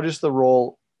what is the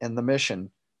role and the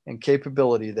mission and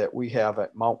capability that we have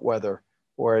at Mount Weather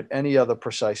or at any other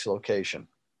precise location."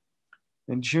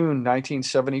 In June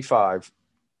 1975,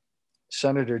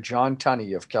 Senator John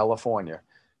Tunney of California,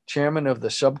 chairman of the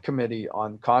Subcommittee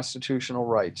on Constitutional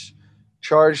Rights,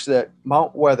 charged that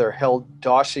Mount Weather held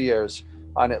dossiers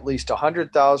on at least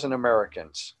 100,000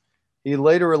 Americans. He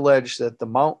later alleged that the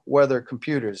Mount Weather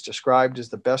computers, described as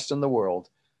the best in the world,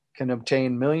 can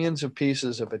obtain millions of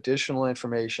pieces of additional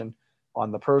information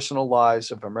on the personal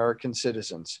lives of American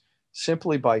citizens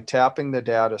simply by tapping the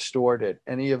data stored at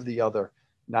any of the other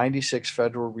 96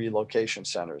 federal relocation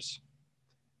centers.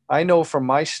 I know from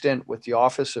my stint with the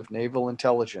Office of Naval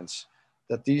Intelligence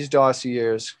that these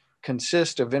dossiers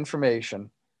consist of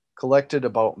information collected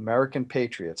about American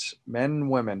patriots, men and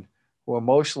women who are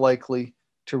most likely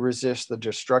to resist the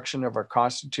destruction of our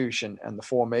Constitution and the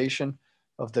formation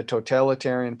of the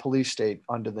totalitarian police state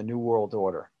under the New World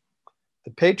Order.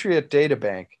 The Patriot Data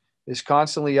Bank is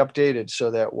constantly updated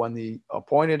so that when the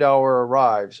appointed hour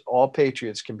arrives, all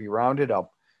patriots can be rounded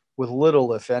up with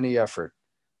little, if any, effort.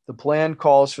 The plan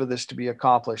calls for this to be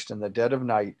accomplished in the dead of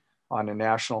night on a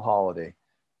national holiday.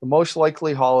 The most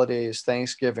likely holiday is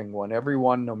Thanksgiving, when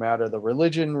everyone, no matter the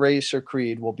religion, race, or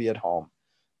creed, will be at home.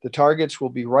 The targets will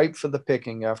be ripe for the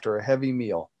picking after a heavy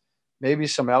meal, maybe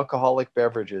some alcoholic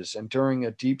beverages, and during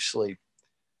a deep sleep.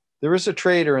 There is a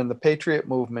traitor in the Patriot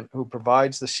movement who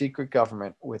provides the secret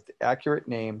government with accurate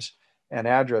names and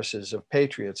addresses of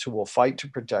patriots who will fight to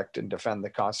protect and defend the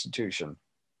Constitution.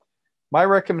 My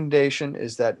recommendation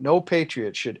is that no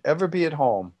patriot should ever be at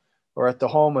home or at the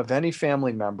home of any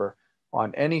family member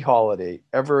on any holiday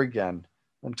ever again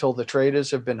until the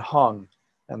traitors have been hung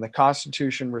and the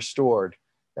Constitution restored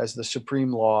as the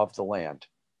supreme law of the land.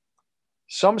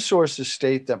 Some sources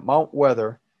state that Mount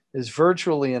Weather is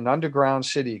virtually an underground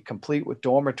city complete with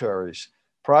dormitories,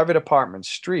 private apartments,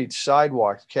 streets,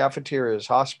 sidewalks, cafeterias,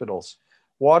 hospitals,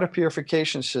 water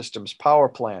purification systems, power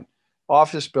plant,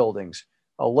 office buildings,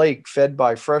 a lake fed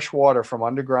by fresh water from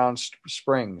underground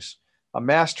springs, a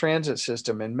mass transit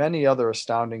system, and many other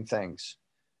astounding things.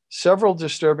 Several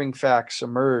disturbing facts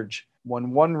emerge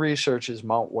when one researches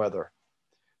Mount Weather.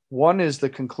 One is the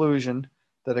conclusion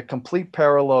that a complete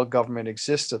parallel government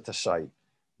exists at the site.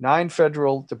 9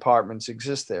 federal departments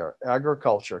exist there: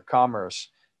 Agriculture, Commerce,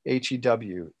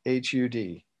 HEW,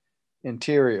 HUD,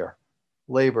 Interior,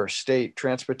 Labor, State,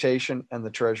 Transportation, and the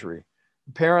Treasury.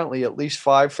 Apparently, at least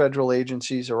 5 federal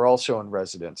agencies are also in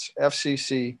residence: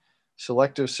 FCC,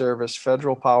 Selective Service,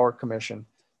 Federal Power Commission,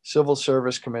 Civil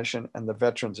Service Commission, and the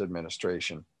Veterans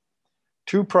Administration.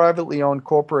 2 privately owned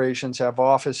corporations have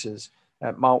offices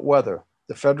at Mount Weather: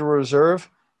 the Federal Reserve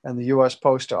and the U.S.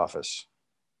 Post Office.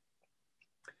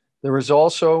 There is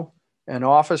also an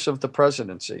office of the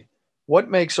presidency.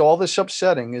 What makes all this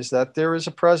upsetting is that there is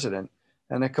a president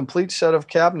and a complete set of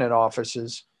cabinet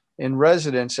offices in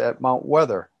residence at Mount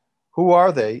Weather. Who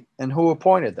are they and who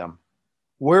appointed them?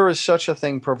 Where is such a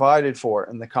thing provided for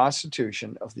in the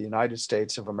Constitution of the United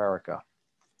States of America?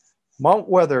 Mount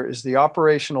Weather is the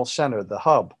operational center, the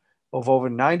hub, of over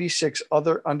 96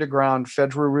 other underground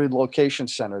federal relocation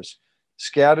centers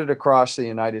scattered across the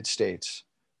United States.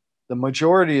 The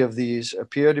majority of these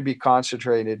appear to be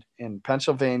concentrated in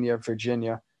Pennsylvania,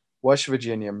 Virginia, West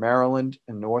Virginia, Maryland,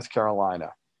 and North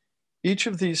Carolina. Each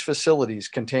of these facilities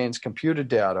contains computer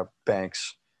data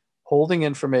banks holding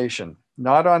information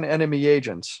not on enemy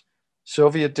agents,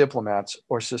 Soviet diplomats,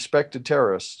 or suspected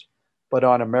terrorists, but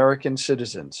on American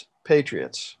citizens,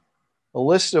 patriots. A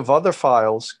list of other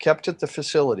files kept at the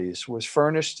facilities was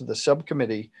furnished to the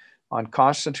Subcommittee on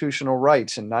Constitutional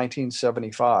Rights in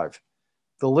 1975.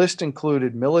 The list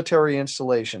included military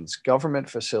installations, government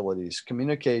facilities,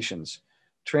 communications,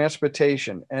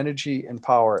 transportation, energy and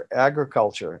power,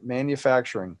 agriculture,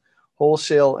 manufacturing,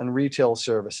 wholesale and retail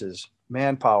services,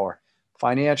 manpower,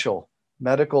 financial,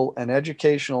 medical and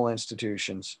educational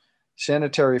institutions,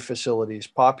 sanitary facilities,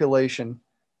 population,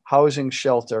 housing,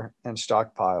 shelter, and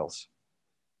stockpiles.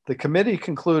 The committee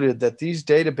concluded that these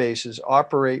databases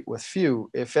operate with few,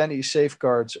 if any,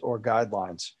 safeguards or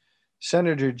guidelines.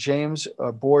 Senator James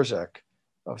Borzek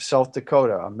of South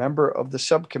Dakota, a member of the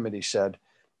subcommittee, said,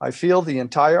 "I feel the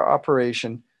entire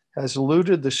operation has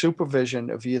eluded the supervision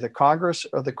of either Congress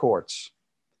or the courts."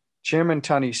 Chairman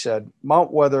Tunney said,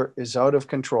 "Mount Weather is out of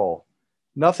control.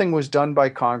 Nothing was done by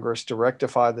Congress to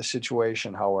rectify the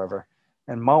situation, however,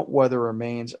 and Mount Weather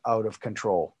remains out of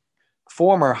control."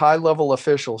 Former high-level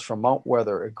officials from Mount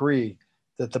Weather agree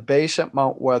that the base at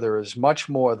Mount Weather is much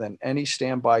more than any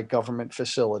standby government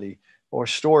facility or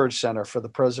storage center for the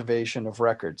preservation of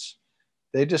records.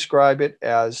 They describe it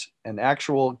as an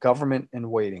actual government in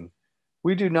waiting.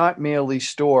 We do not merely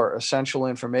store essential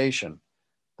information.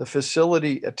 The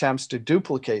facility attempts to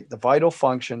duplicate the vital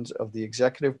functions of the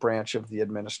executive branch of the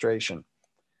administration.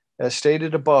 As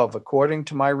stated above, according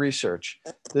to my research,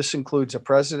 this includes a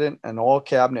president and all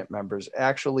cabinet members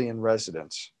actually in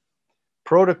residence.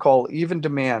 Protocol even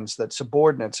demands that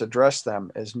subordinates address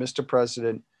them as Mr.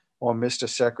 President or Mr.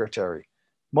 Secretary.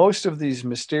 Most of these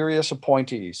mysterious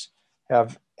appointees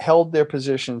have held their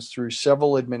positions through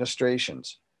several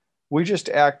administrations. We just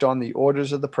act on the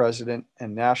orders of the president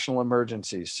and national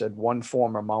emergencies, said one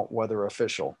former Mount Weather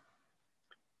official.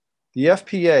 The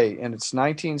FPA, in its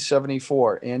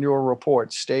 1974 annual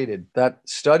report, stated that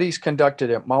studies conducted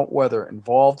at Mount Weather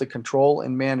involved the control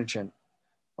and management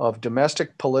of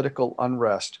domestic political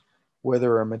unrest, where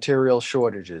there are material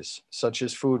shortages, such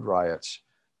as food riots,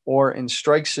 or in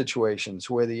strike situations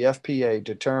where the FPA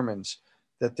determines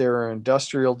that there are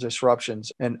industrial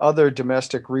disruptions and other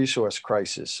domestic resource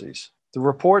crises. The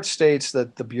report states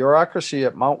that the bureaucracy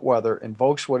at Mount Weather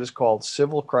invokes what is called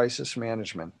civil crisis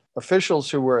management.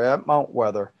 Officials who were at Mount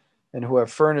Weather and who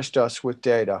have furnished us with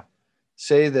data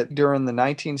say that during the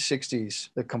 1960s,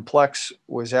 the complex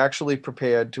was actually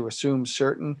prepared to assume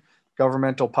certain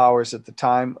governmental powers at the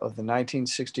time of the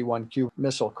 1961 Cuban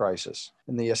Missile Crisis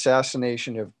and the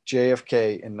assassination of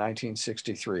JFK in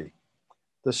 1963.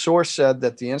 The source said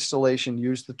that the installation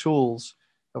used the tools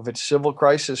of its civil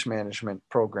crisis management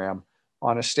program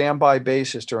on a standby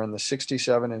basis during the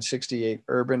 67 and 68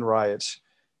 urban riots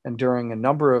and during a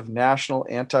number of national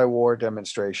anti-war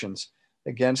demonstrations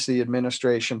against the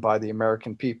administration by the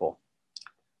American people.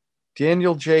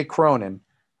 Daniel J. Cronin,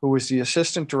 who was the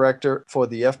assistant director for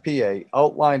the FPA,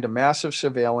 outlined a massive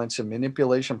surveillance and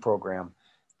manipulation program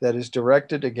that is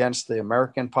directed against the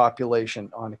American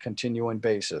population on a continuing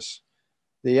basis.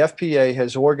 The FPA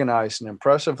has organized an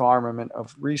impressive armament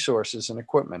of resources and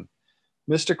equipment.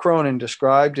 Mr. Cronin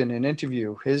described in an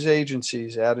interview his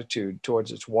agency's attitude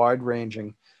towards its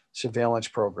wide-ranging surveillance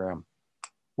program.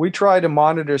 We try to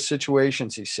monitor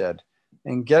situations, he said,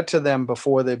 and get to them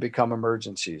before they become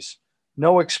emergencies.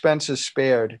 No expense is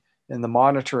spared in the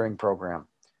monitoring program.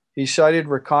 He cited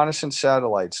reconnaissance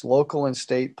satellites, local and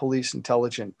state police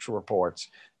intelligence reports,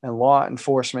 and law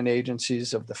enforcement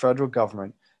agencies of the federal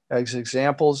government as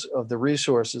examples of the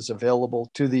resources available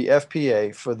to the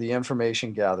FPA for the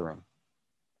information gathering.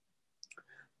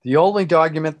 The only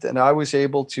document that I was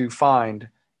able to find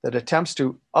that attempts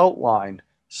to outline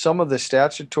some of the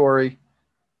statutory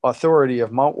authority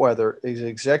of Mount Weather is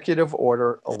Executive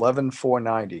Order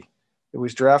 11490. It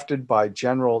was drafted by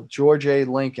General George A.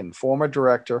 Lincoln, former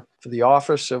director for the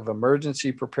Office of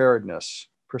Emergency Preparedness,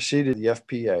 preceded the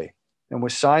FPA, and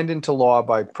was signed into law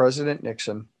by President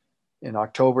Nixon in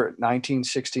October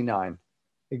 1969.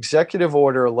 Executive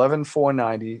Order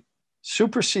 11490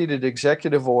 superseded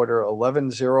Executive Order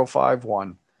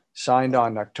 11051, signed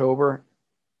on October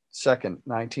 2nd,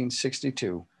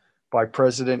 1962, by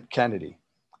President Kennedy.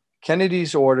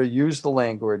 Kennedy's order used the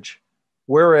language,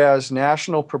 whereas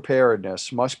national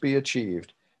preparedness must be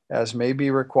achieved as may be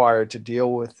required to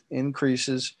deal with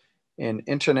increases in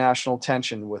international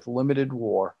tension with limited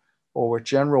war or with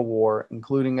general war,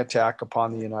 including attack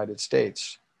upon the United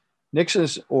States.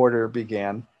 Nixon's order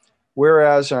began,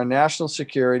 whereas our national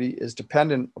security is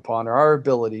dependent upon our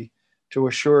ability to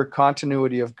assure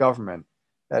continuity of government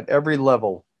at every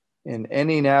level in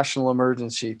any national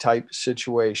emergency type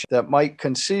situation that might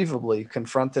conceivably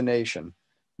confront the nation.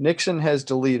 Nixon has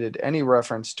deleted any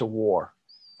reference to war,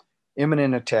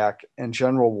 imminent attack, and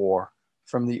general war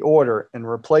from the order and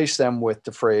replaced them with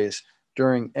the phrase,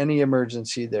 during any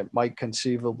emergency that might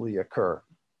conceivably occur.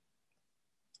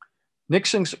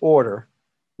 Nixon's order,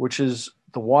 which is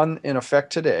the one in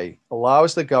effect today,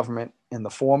 allows the government in the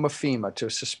form of FEMA to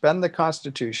suspend the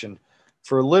Constitution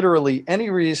for literally any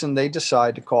reason they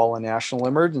decide to call a national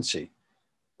emergency.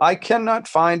 I cannot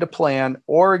find a plan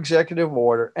or executive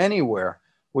order anywhere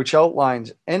which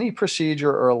outlines any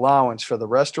procedure or allowance for the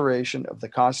restoration of the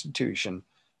Constitution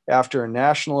after a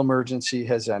national emergency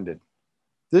has ended.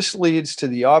 This leads to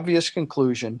the obvious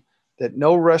conclusion that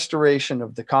no restoration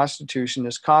of the Constitution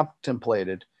is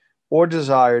contemplated or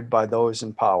desired by those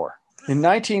in power. In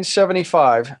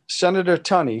 1975, Senator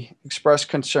Tunney expressed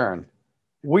concern.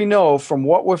 We know from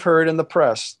what we've heard in the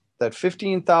press that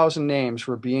 15,000 names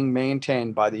were being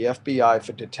maintained by the FBI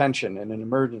for detention in an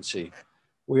emergency.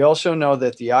 We also know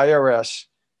that the IRS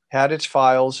had its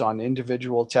files on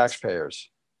individual taxpayers.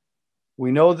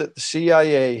 We know that the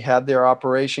CIA had their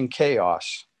Operation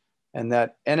Chaos. and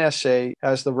that NSA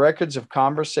has the records of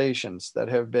conversations that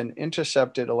have been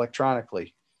intercepted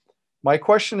electronically. My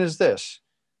question is this: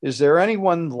 is there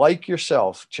anyone like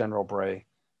yourself, General Bray,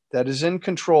 that is in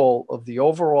control of the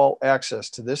overall access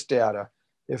to this data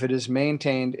if it is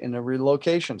maintained in a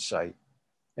relocation site?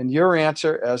 And your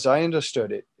answer, as I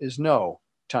understood it, is no,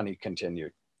 Tunney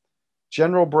continued.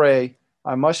 General Bray,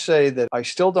 I must say that I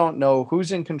still don't know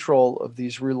who's in control of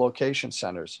these relocation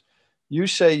centers. You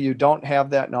say you don't have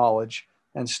that knowledge,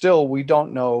 and still we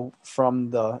don't know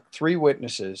from the 3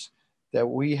 witnesses that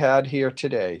we had here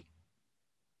today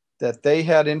that they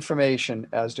had information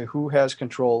as to who has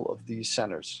control of these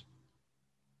centers.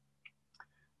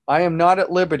 I am not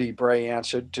at liberty, Bray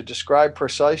answered, to describe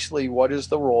precisely what is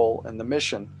the role and the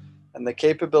mission and the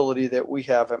capability that we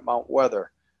have at Mount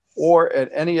Weather or at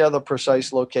any other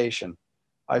precise location.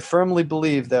 I firmly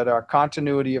believe that our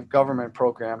continuity of government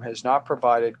program has not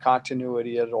provided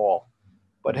continuity at all,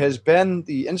 but has been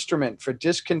the instrument for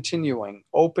discontinuing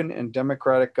open and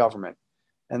democratic government,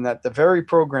 and that the very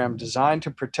program designed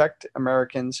to protect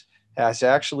Americans has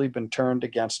actually been turned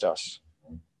against us.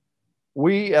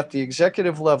 We at the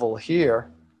executive level here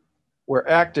were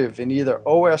active in either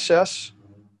OSS,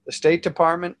 the State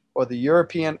Department, or the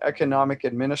European Economic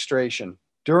Administration.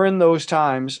 During those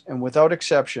times, and without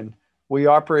exception, we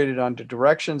operated under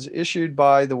directions issued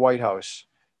by the White House.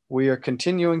 We are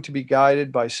continuing to be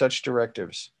guided by such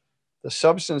directives, the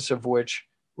substance of which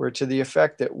were to the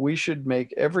effect that we should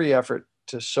make every effort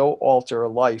to so alter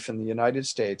life in the United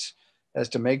States as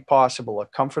to make possible a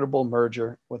comfortable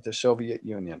merger with the Soviet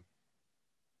Union.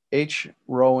 H.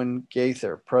 Rowan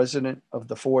Gaither, President of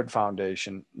the Ford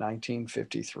Foundation,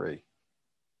 1953.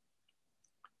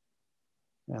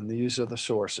 And these are the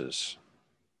sources.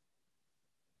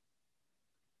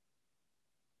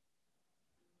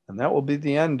 And that will be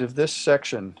the end of this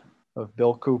section of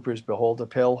Bill Cooper's Behold a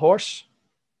Pale Horse.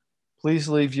 Please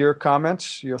leave your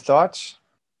comments, your thoughts.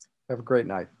 Have a great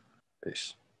night.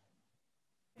 Peace.